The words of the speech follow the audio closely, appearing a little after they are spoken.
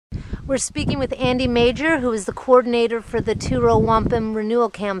We're speaking with Andy Major, who is the coordinator for the Two-Row Wampum Renewal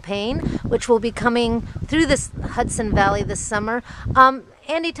Campaign, which will be coming through this Hudson Valley this summer.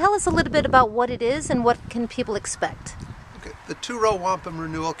 Andy, tell us a little bit about what it is and what can people expect. Okay. The Two-Row Wampum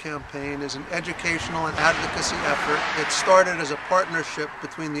Renewal Campaign is an educational and advocacy effort. It started as a partnership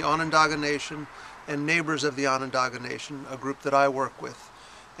between the Onondaga Nation and Neighbors of the Onondaga Nation, a group that I work with.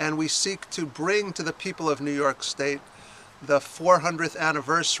 And we seek to bring to the people of New York State the 400th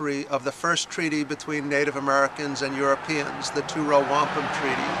anniversary of the first treaty between Native Americans and Europeans, the Two-Row Wampum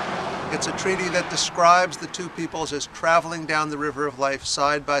Treaty. It's a treaty that describes the two peoples as traveling down the river of life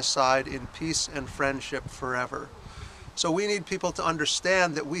side by side in peace and friendship forever. So we need people to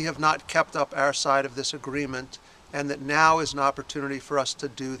understand that we have not kept up our side of this agreement, and that now is an opportunity for us to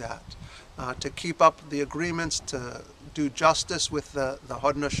do that, to keep up the agreements, to do justice with the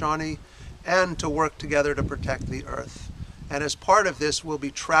Haudenosaunee, and to work together to protect the earth. And as part of this, we'll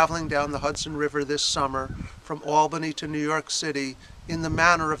be traveling down the Hudson River this summer from Albany to New York City in the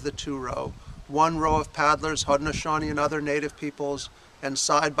manner of the two-row. One row of paddlers, Haudenosaunee and other native peoples, and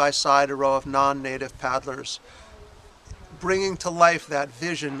side by side a row of non-native paddlers, bringing to life that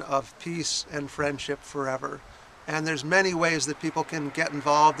vision of peace and friendship forever. And there's many ways that people can get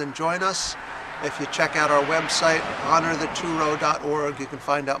involved and join us. If you check out our website, honorthetworow.org, you can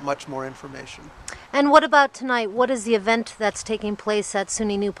find out much more information. And what about tonight? What is the event that's taking place at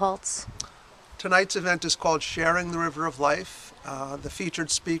SUNY New Paltz? Tonight's event is called Sharing the River of Life. The featured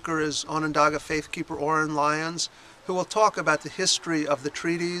speaker is Onondaga Faithkeeper Oren, Lyons, who will talk about the history of the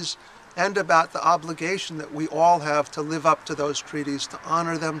treaties and about the obligation that we all have to live up to those treaties, to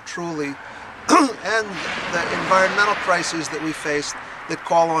honor them truly, and the environmental crises that we face that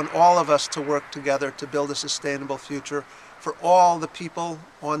call on all of us to work together to build a sustainable future for all the people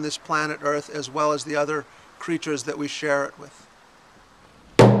on this planet Earth, as well as the other creatures that we share it with.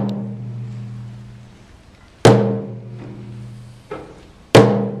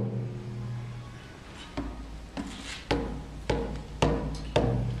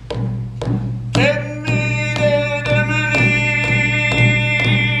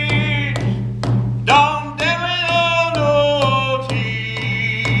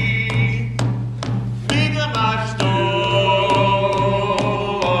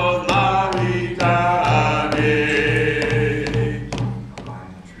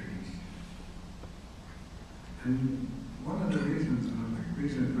 And one of the reasons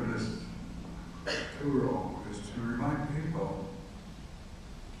for this two-row is to remind people,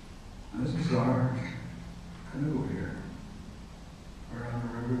 this is our canoe here. We're on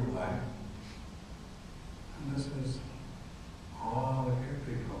the river of life. And this is all of your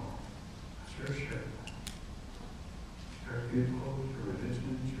people. It's your ship. Your people, your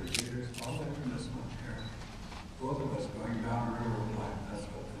religions, your leaders, all that in this one here. Both of us going down the river of life. That's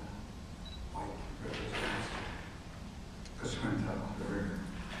what the white represents. The swim tunnel, the river.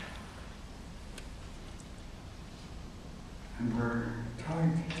 And we're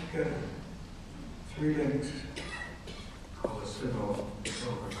tying together 3 links called a civil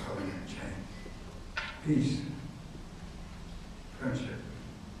silver covenant chain. Peace, friendship.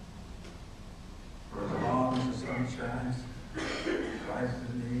 For as long as the sun shines, rises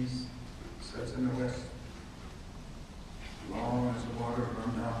in the east, sets in the west, as long as the water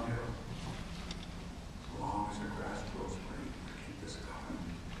runs downhill, as long as the grass grows green, to keep this going.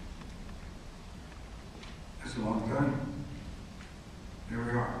 It's a long time. Here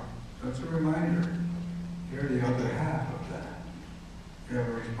we are. That's a reminder. You're the other half of that. You have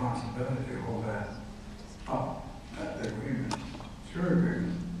a responsibility to hold that up, that agreement. It's your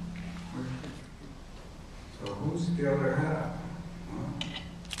agreement. So who's the other half?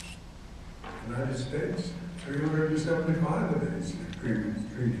 United States, 375 of these agreements,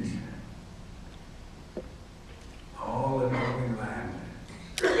 treaties. All involving land.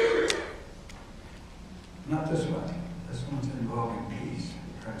 Not this one. This one's involving peace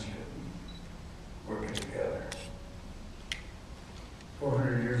and friendship, working together.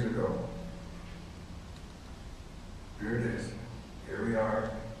 400 years ago, here it is. Here we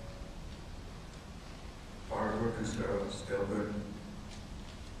are. Hard work and still good.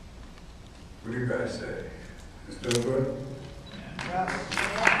 What do you guys say? It's still good? Yeah.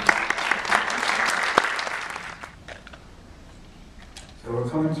 So we're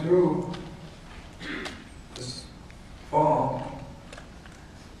coming through this fall,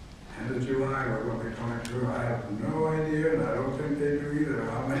 end of July, we're going to be coming through. I have no idea, and I don't think they do either,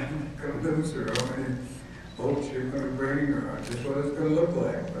 how many canoes or how many boats you're going to bring, or just what it's going to look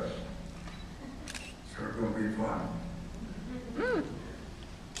like. But it's going to be fun.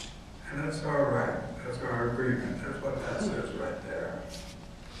 And that's our right. That's our agreement. That's what that says right there.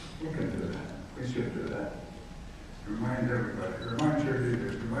 We can remind everybody, remind your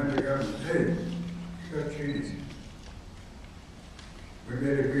leaders, remind the government, hey, you got treaties. We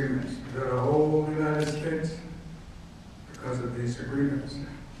made agreements. We got a whole United States because of these agreements.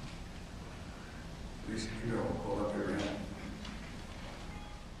 At least you know, hold up your hand.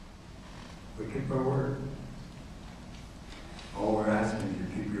 We keep our word. All we're asking is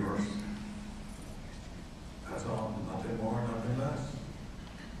you keep yours. That's all, nothing more, nothing less.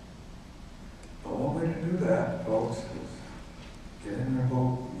 The only way to do that, folks, is get in your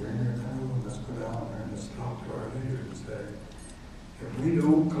boat, get in your canoe, let's go down there and let's talk to our leaders and say, if we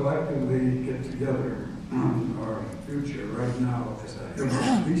don't collectively get together, our future right now as a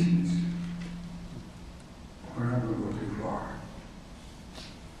human species, we're not going to go too far.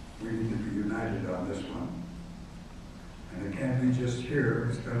 We need to be united on this one. And it can't be just here.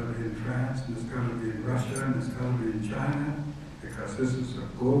 It's got to be in France, and it's got to be in Russia, and it's got to be in China, because this is a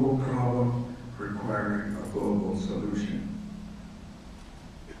global problem requiring a global solution.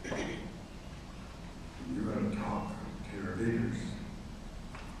 You got to talk to your leaders.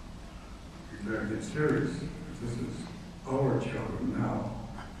 You better get serious. This is our children now.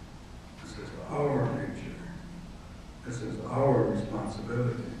 This is our future. This is our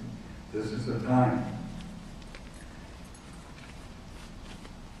responsibility. This is the time.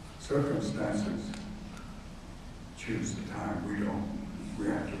 Circumstances choose the time. We don't. We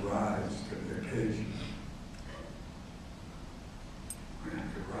have to rise to the occasion. We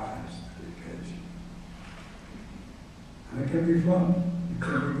have to rise to the occasion. And it can be fun. It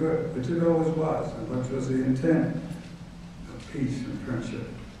can be good. Which it always was. And which was the intent of peace and friendship.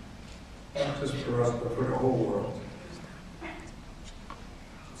 Not just for us, but for the whole world.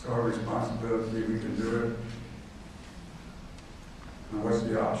 It's our responsibility. We can do it. And what's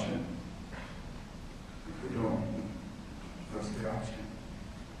the option? If we don't, what's the option?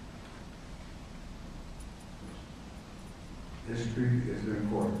 History is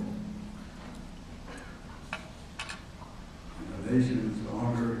important. And the nation's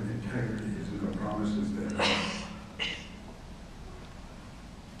honor and integrity is in the promises they make.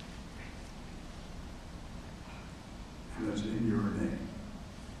 And it's in your name.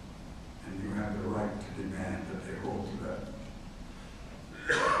 And you have the right to demand that they hold to that.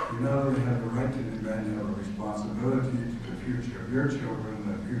 You not only have the right to demand, you have a responsibility to the future of your children,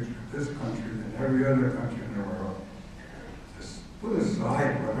 the future of this country, and every other country in the world. Just put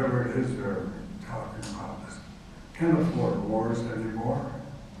aside whatever it is they're talking about. This can't afford wars anymore.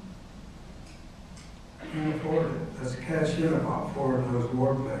 Can't afford it. Let's cash in about 4 of those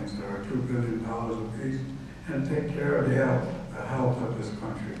warplanes that are $2 billion apiece and take care of the health of this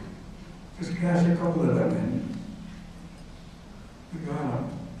country. Just cash a couple of them in. We got them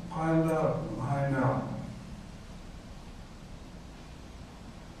piled up and lined up.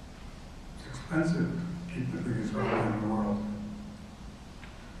 It's expensive to keep the biggest army in the world.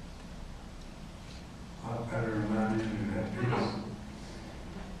 A lot better than that even to have peace.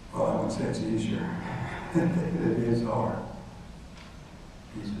 Well, I won't say it's easier. It is hard.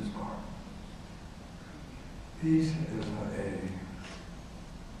 Peace is hard. Peace is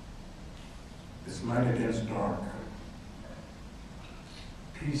it's light against dark.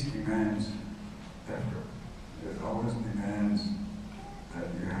 Peace demands effort. It always demands that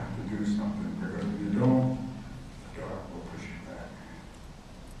you have to do something, because if you don't,